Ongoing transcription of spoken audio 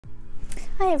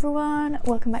Hi everyone,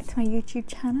 welcome back to my YouTube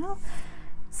channel.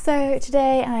 So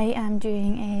today I am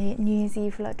doing a New Year's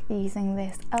Eve look using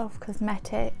this e.l.f.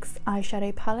 Cosmetics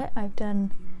eyeshadow palette. I've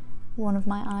done one of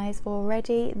my eyes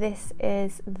already. This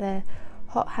is the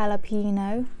Hot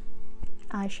Jalapeno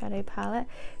eyeshadow palette,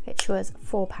 which was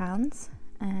 £4,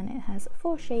 and it has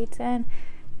 4 shades in: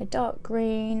 a dark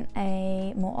green,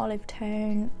 a more olive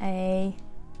tone, a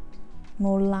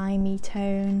more limey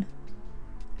tone,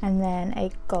 and then a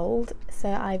gold. So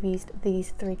I've used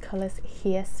these 3 colours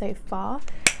here so far.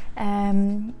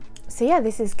 So yeah,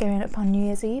 this is going up on New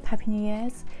Year's Eve. Happy New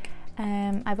Year's.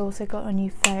 I've also got a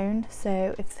new phone,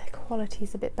 so if the quality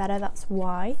is a bit better, that's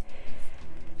why.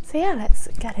 So yeah, let's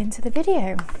get into the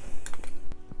video.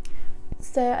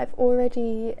 So I've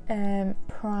already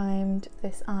primed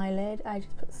this eyelid. I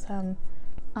just put some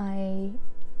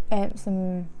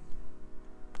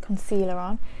concealer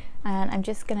on, and I'm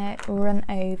just gonna run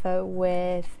over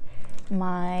with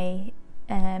my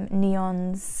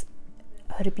Neon's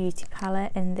Huda Beauty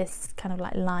palette in this kind of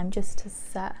like lime, just to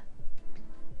set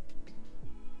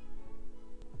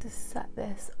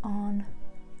this on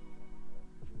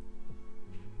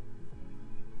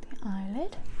the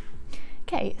eyelid.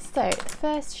 Okay, so the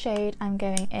first shade I'm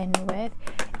going in with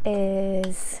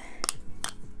is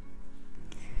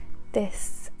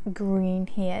this green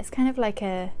here. It's kind of like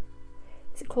a,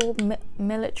 is it called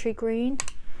military green?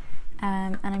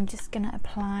 And I'm just gonna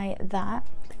apply that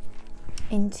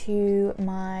into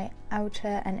my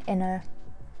outer and inner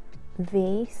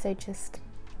V. So just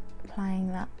applying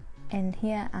that in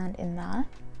here and in there.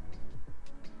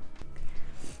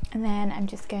 And then I'm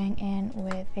just going in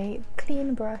with a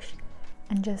clean brush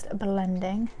and just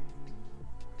blending.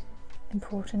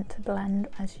 Important to blend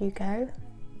as you go.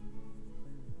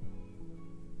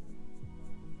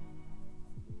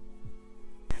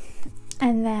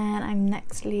 And then I'm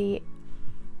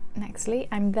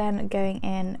I'm then going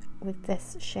in with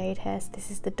this shade here. So this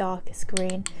is the darkest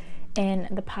green in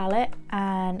the palette,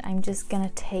 and I'm just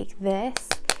gonna take this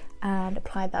and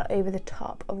apply that over the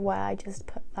top of where I just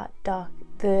put that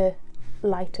the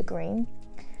lighter green.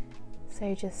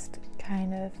 So just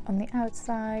kind of on the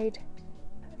outside,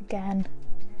 again,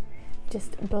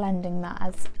 just blending that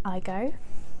as I go.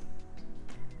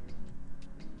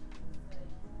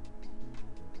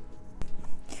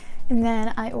 And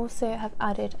then I also have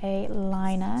added a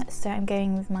liner, so I'm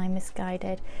going with my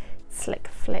Misguided Slick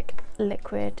Flick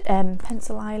liquid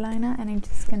pencil eyeliner, and I'm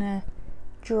just gonna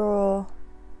draw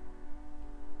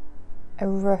a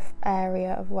rough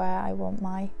area of where I want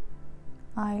my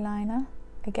eyeliner.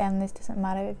 Again, this doesn't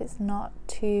matter if it's not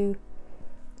too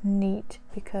neat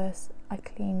because I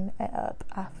clean it up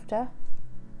after.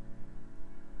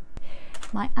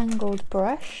 My angled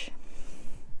brush,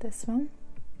 this one,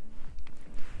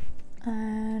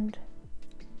 and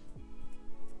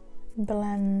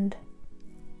blend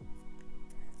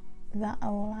that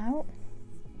all out.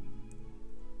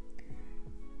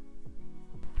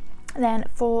 Then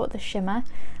for the shimmer,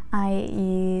 I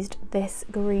used this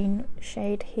green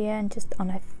shade here, and just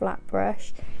on a flat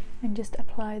brush, and just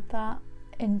applied that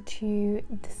into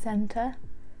the center.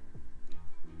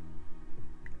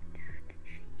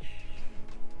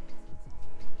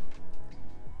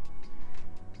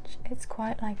 It's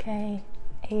quite like a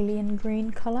alien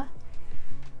green colour.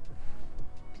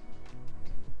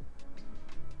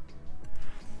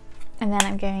 And then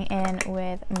I'm going in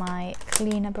with my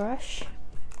cleaner brush,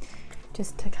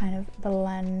 just to kind of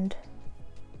blend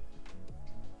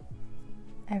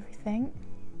everything.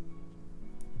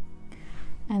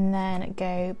 And then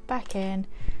go back in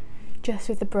just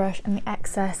with the brush and the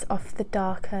excess of the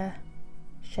darker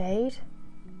shade.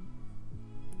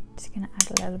 Just gonna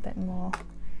add a little bit more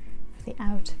for the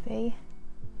outer V.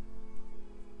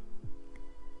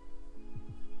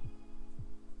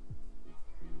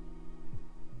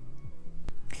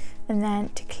 And then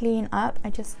to clean up,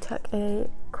 I just took a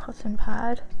cotton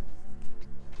pad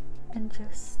and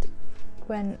just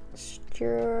went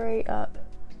straight up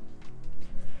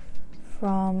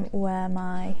from where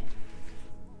my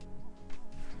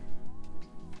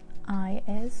eye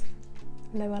is,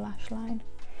 lower lash line.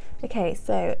 Okay,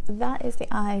 so that is the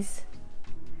eyes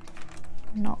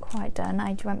not quite done.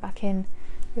 I went back in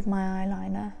with my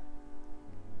eyeliner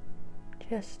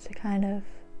just to kind of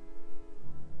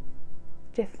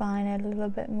define it a little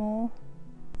bit more.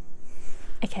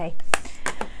 Okay,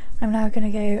 I'm now going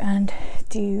to go and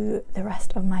do the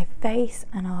rest of my face,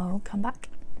 and I'll come back.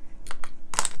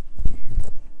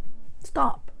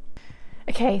 Stop.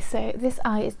 Okay, so this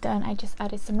eye is done. I just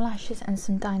added some lashes and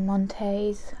some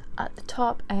diamantes at the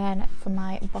top, and for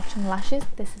my bottom lashes,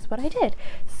 this is what I did.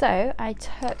 So I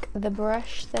took the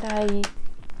brush that I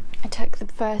took the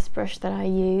first brush that I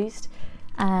used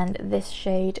and this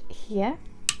shade here,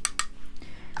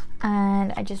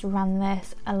 and I just ran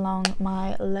this along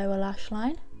my lower lash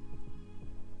line.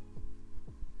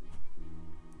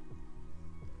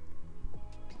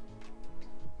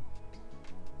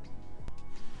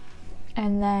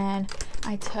 And then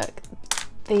I took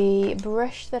the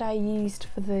brush that I used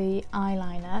for the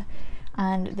eyeliner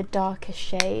and the darker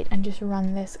shade and just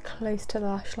ran this close to the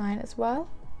lash line as well,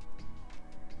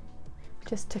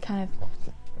 just to kind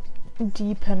of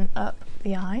deepen up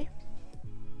the eye.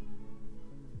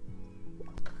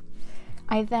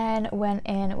 I then went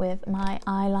in with my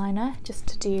eyeliner just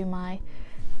to do my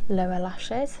lower lash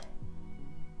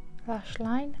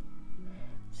line,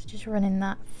 so just running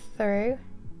that through,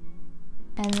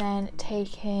 and then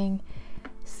taking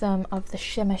some of the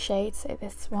shimmer shade, so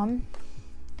this one,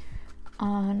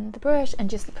 on the brush and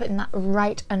just putting that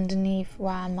right underneath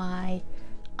where my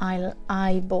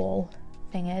eyeball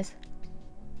thing is,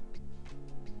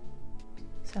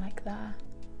 so like that.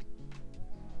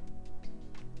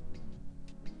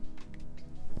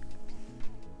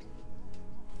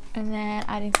 And then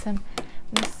adding some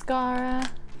mascara.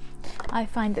 I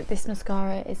find that this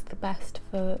mascara is the best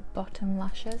for bottom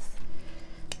lashes,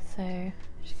 so I'm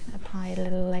just going to apply a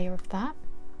little layer of that.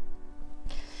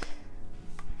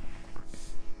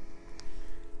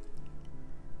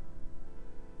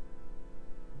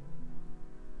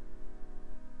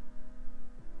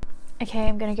 Okay,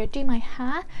 I'm going to go do my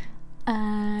hair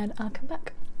and I'll come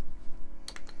back.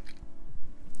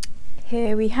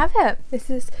 Here we have it. This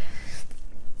is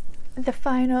the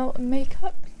final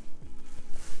makeup.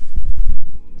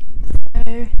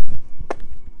 So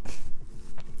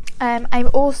I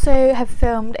also have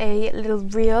filmed a little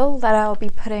reel that I'll be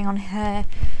putting on here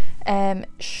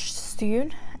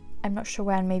soon. I'm not sure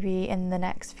when, maybe in the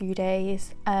next few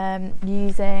days,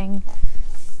 using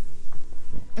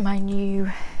my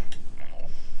new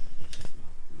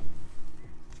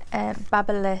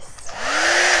Babyliss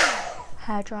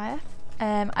hairdryer.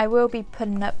 I will be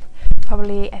putting up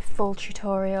probably a full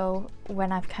tutorial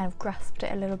when I've kind of grasped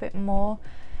it a little bit more,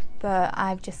 but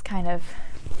I've just kind of,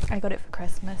 I got it for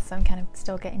Christmas, so I'm kind of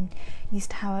still getting used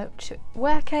to how to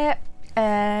work it.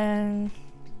 I'll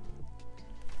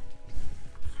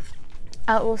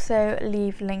also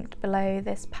leave linked below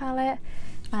this palette,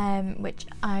 which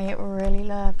I really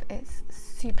love. It's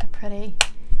super pretty.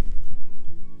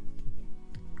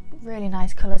 Really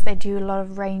nice colours. They do a lot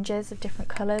of ranges of different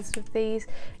colours with these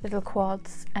little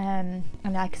quads, and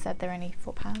like I said, they're only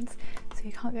 £4, so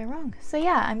you can't go wrong. So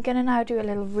yeah, I'm gonna now do a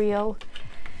little reel,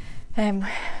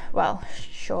 well,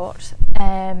 short,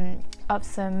 of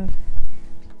some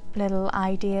little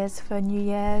ideas for New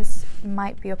Year's.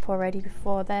 Might be up already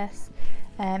before this,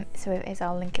 so if it is,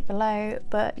 I'll link it below.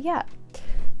 But yeah,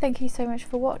 thank you so much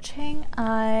for watching.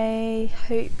 I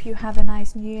hope you have a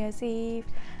nice New Year's Eve,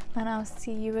 and I'll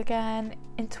see you again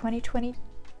in 2022.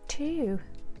 So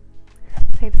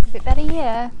hope it's a bit better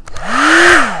year.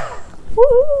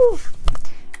 Woo!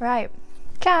 Right,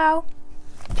 ciao.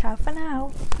 Ciao for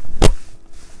now.